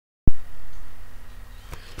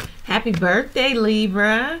Happy birthday,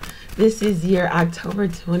 Libra. This is your October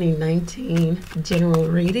 2019 general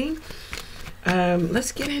reading.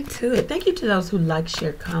 Let's get into it. Thank you to those who like,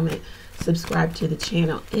 share, comment, subscribe to the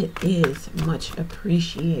channel. It is much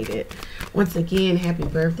appreciated. Once again, happy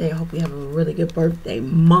birthday. I hope you have a really good birthday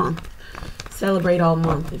month. Celebrate all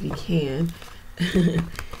month if you can.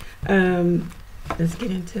 Let's get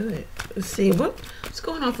into it. Let's see what's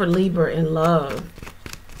going on for Libra in love.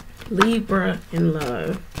 Libra in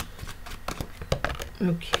love.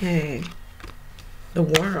 Okay. The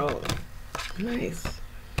World. Nice.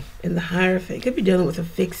 In the Hierophant. Could be dealing with a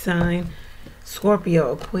fixed sign.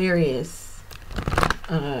 Scorpio, Aquarius,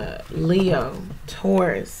 Leo,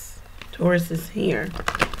 Taurus. Taurus is here.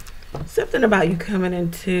 Something about you coming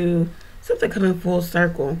into, something coming full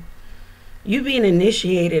circle. You being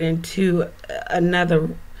initiated into another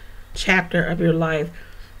chapter of your life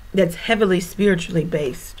that's heavily spiritually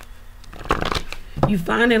based. You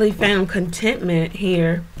finally found contentment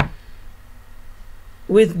here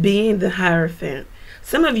with being the Hierophant.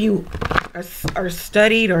 Some of you are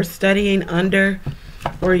studied or studying under,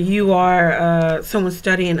 or you are someone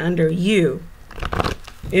studying under you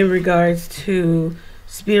in regards to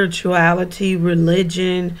spirituality,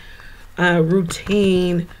 religion,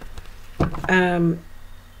 routine,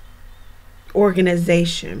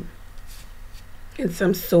 organization in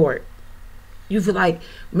some sort. You've like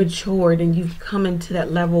matured and you've come into that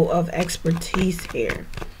level of expertise here.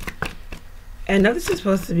 I know this is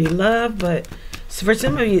supposed to be love, but for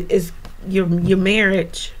some of you, it's your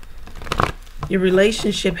marriage, your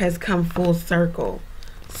relationship has come full circle.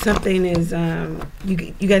 Something is,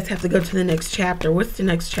 you guys have to go to the next chapter. What's the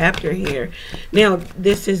next chapter here? Now,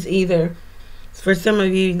 this is either, for some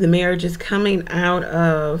of you, the marriage is coming out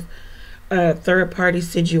of third-party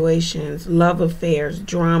situations, love affairs,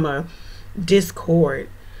 drama, discord,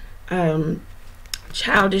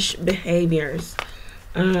 childish behaviors,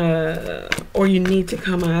 or you need to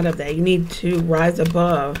come out of that. You need to rise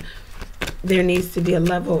above. There needs to be a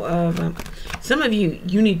level of some of you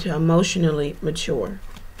need to emotionally mature.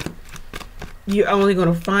 You're only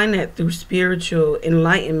going to find that through spiritual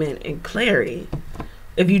enlightenment and clarity.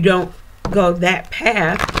 If you don't go that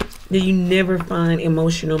path, then you never find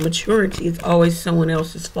emotional maturity. It's always someone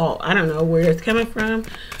else's fault. I don't know where it's coming from.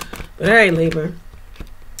 But all right, Libra.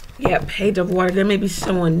 Yeah, Page of Water. There may be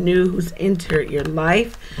someone new who's entered your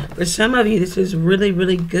life. For some of you, this is really,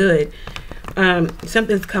 really good.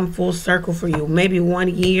 Something's come full circle for you. Maybe 1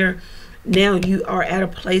 year. Now you are at a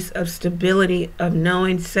place of stability, of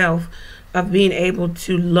knowing self, of being able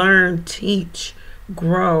to learn, teach,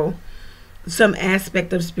 grow. Some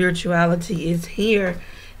aspect of spirituality is here.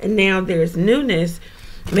 And now there's newness.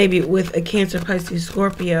 Maybe with a Cancer, Pisces,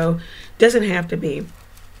 Scorpio. Doesn't have to be.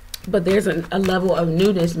 But there's a level of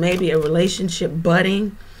newness, maybe a relationship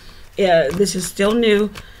budding. This is still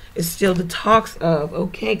new. It's still the talks of,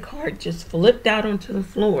 okay, card just flipped out onto the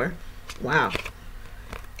floor. Wow.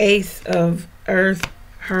 Ace of Earth,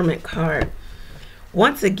 Hermit card.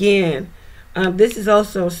 Once again, this is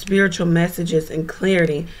also spiritual messages and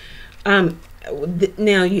clarity.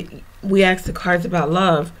 Now, we asked the cards about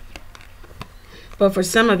love. But for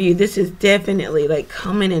some of you, this is definitely like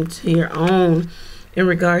coming into your own in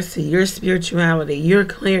regards to your spirituality, your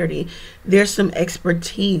clarity. There's some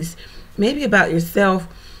expertise, maybe about yourself,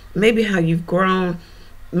 maybe how you've grown,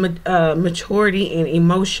 maturity and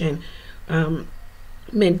emotion,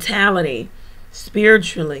 mentality,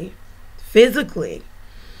 spiritually, physically.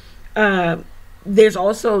 There's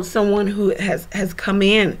also someone who has come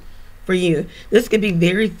in for you. This could be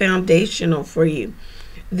very foundational for you.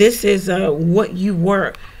 This is what you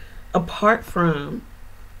were apart from.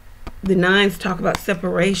 The nines talk about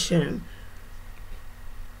separation.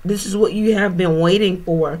 This is what you have been waiting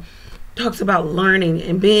for. Talks about learning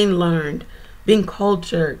and being learned, being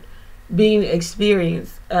cultured, being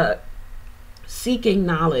experienced, seeking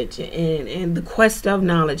knowledge and the quest of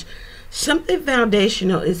knowledge. Something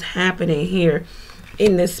foundational is happening here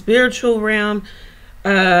in the spiritual realm,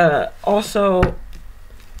 also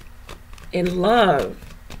in love.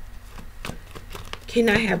 Can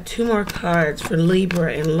I have 2 more cards for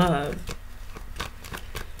Libra in love?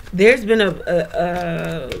 There's been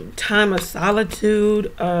a time of solitude,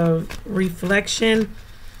 of reflection,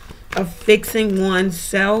 of fixing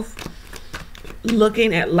oneself,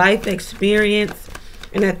 looking at life experience.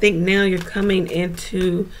 And I think now you're coming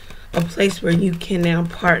into a place where you can now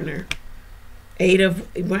partner. Eight of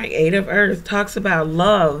Earth talks about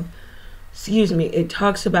love. Excuse me. It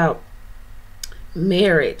talks about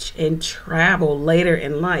marriage and travel later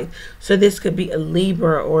in life. So this could be a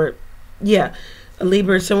Libra, or yeah, a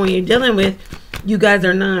Libra, someone you're dealing with. You guys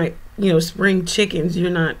are not you know, spring chickens, you're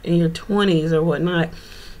not in your 20s or whatnot.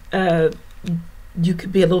 You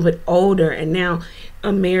could be a little bit older, and now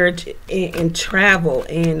a marriage and travel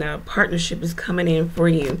and partnership is coming in for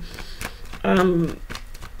you. The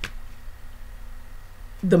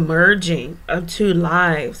merging of two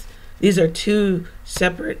lives. These are two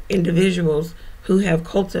separate individuals who have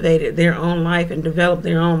cultivated their own life and developed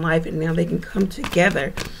their own life, and now they can come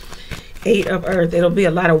together. 8 of Earth. It'll be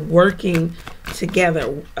a lot of working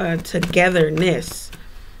together, togetherness,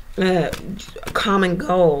 common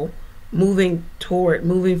goal, moving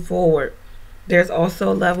forward. There's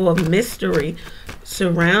also a level of mystery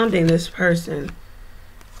surrounding this person.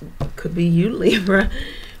 Could be you, Libra.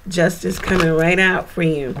 Justice coming right out for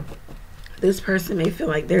you. This person may feel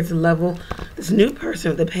like there's a level, this new person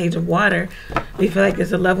with the Page of Water, they feel like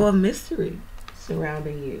there's a level of mystery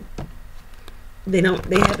surrounding you. They don't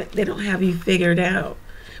have you figured out.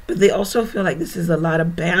 But they also feel like this is a lot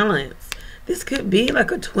of balance. This could be like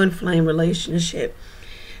a twin flame relationship.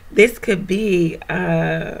 This could be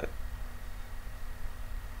a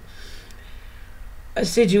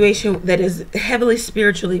situation that is heavily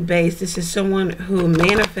spiritually based. This is someone who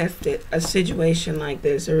manifested a situation like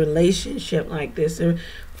this, a relationship like this, a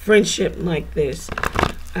friendship like this.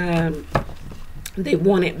 They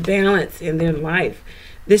wanted balance in their life.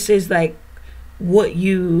 This is like what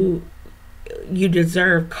you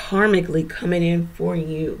deserve karmically coming in for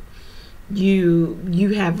you.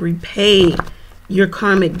 You have repaid your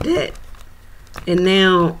karmic debt, and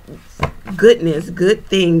now good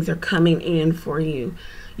things are coming in for you.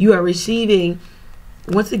 You are receiving,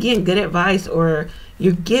 once again, good advice, or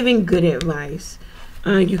you're giving good advice.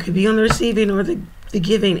 You could be on the receiving or the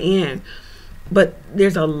giving end, but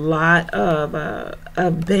there's a lot of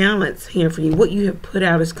balance here for you. What you have put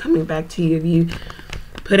out is coming back to you. If you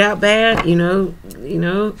put out bad, you know,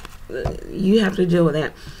 you have to deal with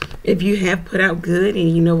that. If you have put out good and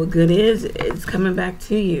you know what good is, it's coming back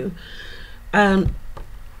to you.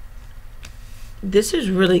 This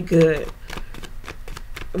is really good.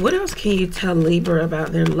 What else can you tell Libra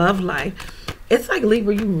about their love life? It's like,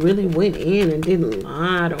 Libra, you really went in and did a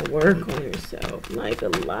lot of work on yourself. Like a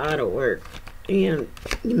lot of work. And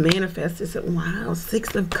you manifested some, wow,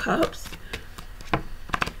 6 of Cups.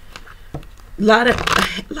 A lot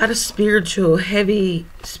of spiritual, heavy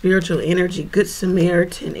spiritual energy, good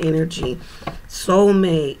Samaritan energy,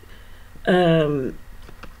 soulmate,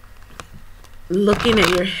 looking at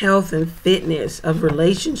your health and fitness of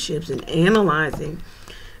relationships and analyzing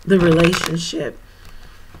the relationship,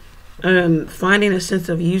 finding a sense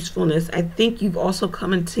of usefulness. I think you've also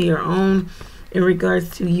come into your own in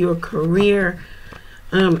regards to your career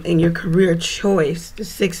and your career choice. The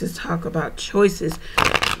 6s talk about choices.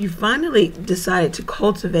 You finally decided to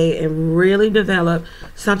cultivate and really develop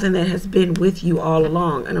something that has been with you all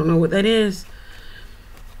along. I don't know what that is,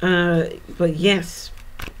 but yes.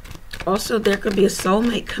 Also, there could be a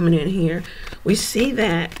soulmate coming in here. We see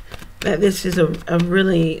that this is a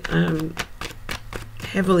really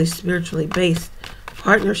heavily spiritually based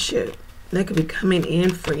partnership that could be coming in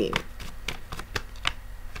for you.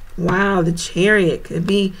 Wow, the Chariot could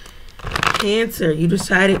be Cancer. You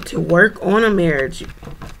decided to work on a marriage.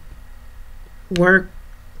 Work,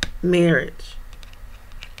 marriage,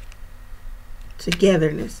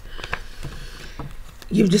 togetherness.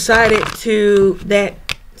 You've decided that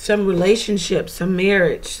some relationship, some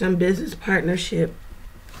marriage, some business partnership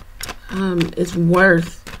is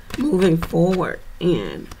worth moving forward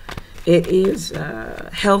in. It is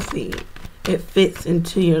healthy. It fits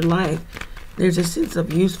into your life. There's a sense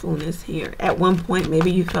of usefulness here. At one point,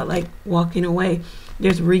 maybe you felt like walking away.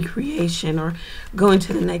 There's recreation or going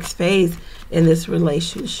to the next phase in this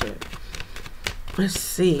relationship. Let's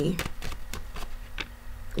see.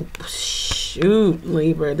 Shoot,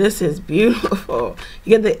 Libra, this is beautiful.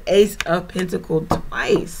 You get the Ace of Pentacles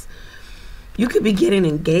twice. You could be getting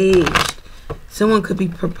engaged. Someone could be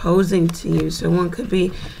proposing to you.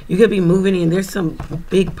 You could be moving in. There's some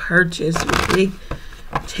big purchase, big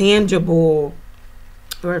tangible,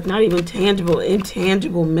 or if not even tangible,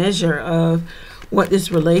 intangible measure of what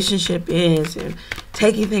this relationship is, and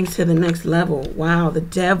taking things to the next level. Wow, the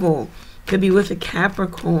Devil could be with a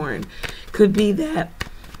Capricorn. Could be that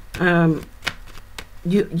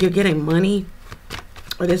you're getting money,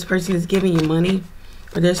 or this person is giving you money,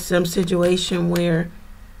 or there's some situation where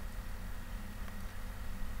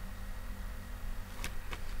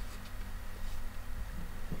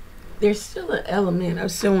there's still an element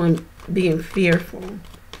of someone being fearful.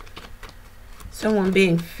 Someone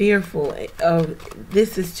being fearful of,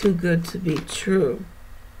 this is too good to be true.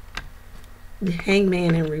 The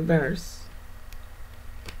Hangman in reverse.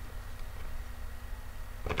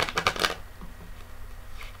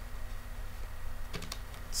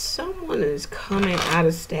 someone is coming out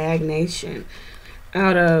of stagnation,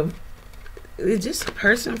 out of, it's just a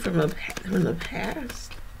person from the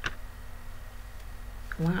past.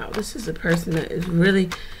 Wow, this is a person that is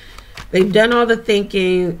really, they've done all the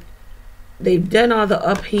thinking, they've done all the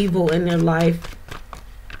upheaval in their life.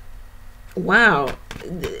 Wow,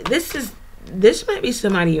 this might be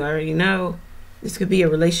somebody you already know. This could be a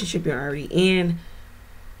relationship you're already in.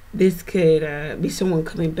 This could be someone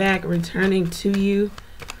coming back, returning to you.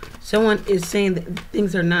 Someone is saying that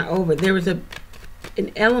things are not over. There was an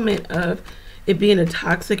element of it being a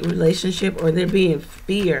toxic relationship, or there being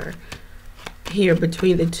fear here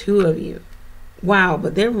between the two of you. Wow,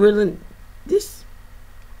 but they're really,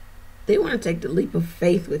 they want to take the leap of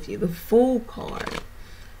faith with you. The Fool card.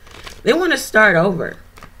 They want to start over.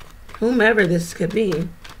 Whomever this could be.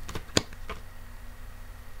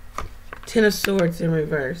 Ten of Swords in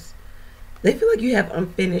reverse. They feel like you have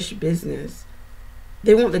unfinished business.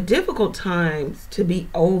 They want the difficult times to be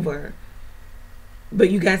over. But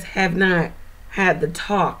you guys have not had the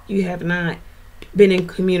talk. You have not been in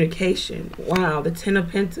communication. Wow, the Ten of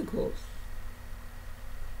Pentacles.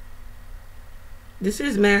 This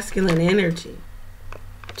is masculine energy.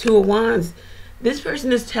 Two of Wands. This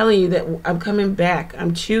person is telling you that I'm coming back.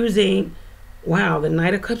 I'm choosing. Wow, the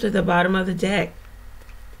Knight of Cups at the bottom of the deck.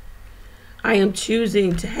 I am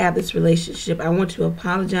choosing to have this relationship. I want to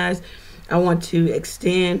apologize. I want to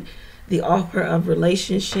extend the offer of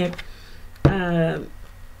relationship.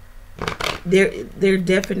 There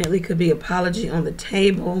definitely could be apology on the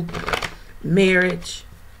table. Marriage.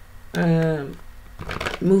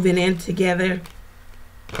 Moving in together.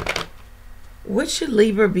 What should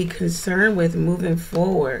Libra be concerned with moving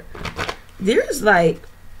forward? There's like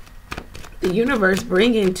the universe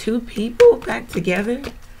bringing two people back together.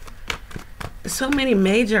 So many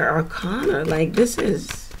major arcana. Like this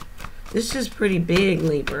is pretty big,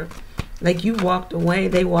 Libra. Like you walked away,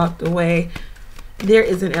 they walked away. There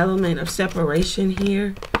is an element of separation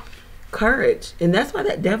here. Courage. And that's why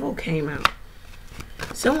that Devil came out.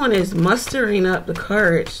 Someone is mustering up the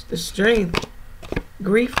courage, the strength,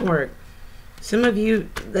 grief work. Some of you,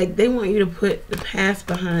 like, they want you to put the past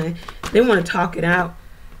behind. They want to talk it out.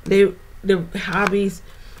 Their hobbies.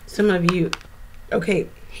 Some of you, okay,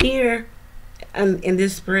 here in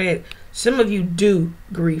this spread, some of you do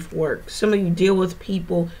grief work. Some of you deal with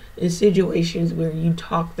people in situations where you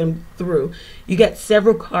talk them through. You got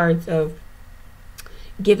several cards of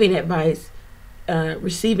giving advice,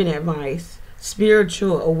 receiving advice,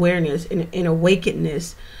 spiritual awareness, and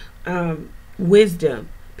awakeness, wisdom.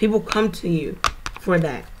 People come to you for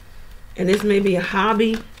that. And this may be a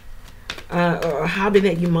hobby, or a hobby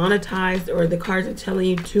that you monetized, or the cards are telling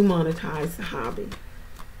you to monetize the hobby.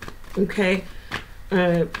 Okay?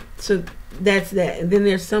 So that's that. And then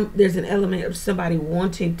there's an element of somebody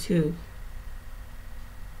wanting to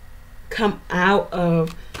come out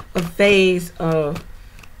of a phase of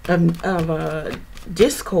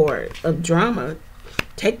discord, of drama.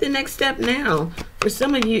 Take the next step now. For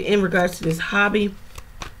some of you, in regards to this hobby,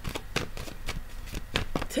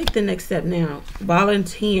 take the next step now.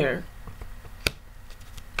 Volunteer.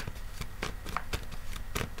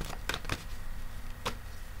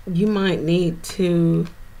 You might need to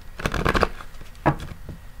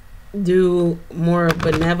do more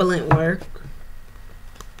benevolent work.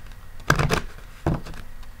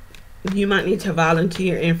 You might need to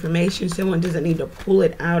volunteer information. Someone doesn't need to pull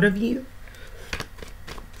it out of you.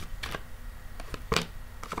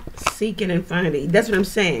 Seek it and find it. That's what I'm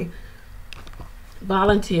saying.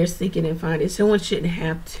 Volunteer, seek it and find it. Someone shouldn't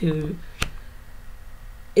have to,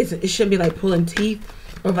 it shouldn't be like pulling teeth,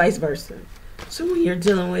 or vice versa. Someone you're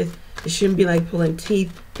dealing with, it shouldn't be like pulling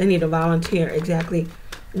teeth. They need to volunteer exactly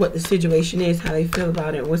what the situation is, how they feel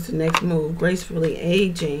about it, what's the next move. Gracefully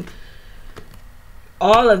aging.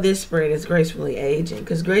 All of this spread is gracefully aging,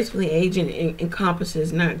 because gracefully aging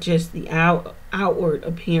encompasses not just the outward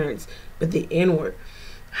appearance, but the inward.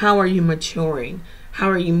 How are you maturing? How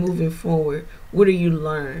are you moving forward? What do you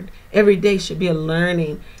learn? Every day should be a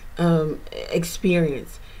learning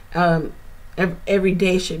experience. Every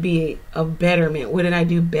day should be a betterment. What did I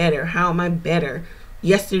do better? How am I better?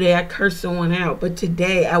 Yesterday I cursed someone out, but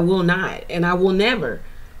today I will not, and I will never.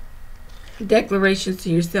 Declarations to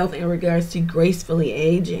yourself in regards to gracefully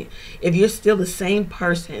aging. If you're still the same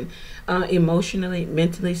person, emotionally,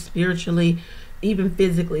 mentally, spiritually, even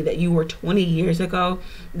physically, that you were 20 years ago,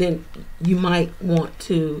 then you might want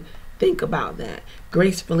to think about that.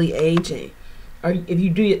 Gracefully aging. Or if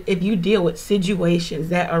you deal with situations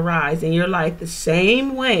that arise in your life the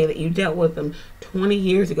same way that you dealt with them 20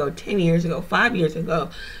 years ago, 10 years ago, 5 years ago,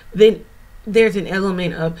 then there's an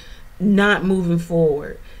element of not moving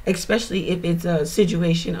forward, especially if it's a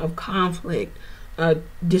situation of conflict,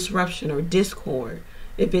 disruption, or discord.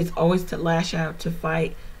 If it's always to lash out, to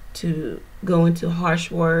fight, to go into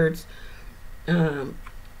harsh words, then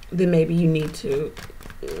maybe you need to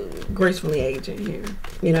gracefully age in here,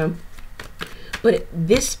 you know. But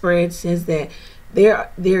this spread says that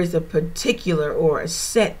there's a particular or a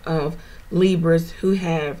set of Libras who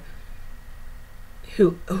have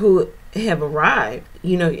arrived.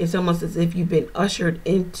 You know, it's almost as if you've been ushered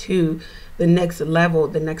into the next level,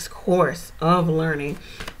 the next course of learning.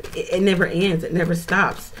 It never ends. It never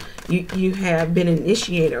stops. You have been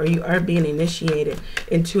initiated, or you are being initiated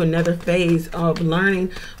into another phase of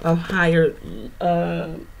learning, of higher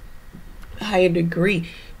degree.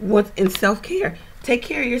 Once in self-care, take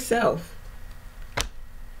care of yourself.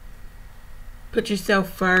 Put yourself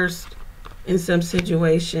first in some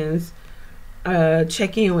situations.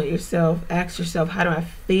 Check in with yourself. Ask yourself, how do I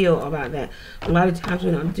feel about that? A lot of times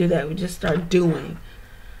we don't do that. We just start doing,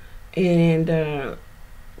 and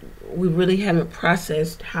we really haven't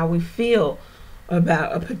processed how we feel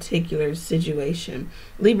about a particular situation.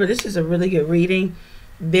 Libra, this is a really good reading,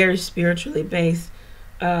 very spiritually based.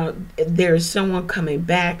 There's someone coming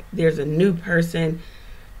back. There's a new person.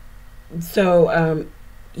 So,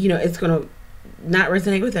 you know, it's going to not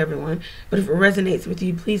resonate with everyone, but if it resonates with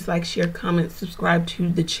you, please like, share, comment, subscribe to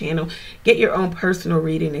the channel. Get your own personal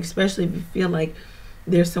reading, especially if you feel like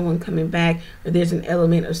there's someone coming back, or there's an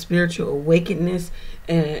element of spiritual awakeness,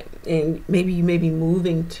 and maybe you may be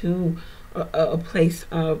moving to a place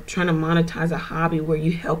of trying to monetize a hobby where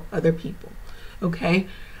you help other people. Okay,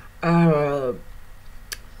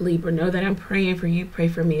 Libra, know that I'm praying for you. Pray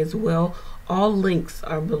for me as well. All links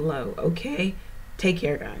are below. Okay, take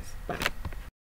care, guys. Bye.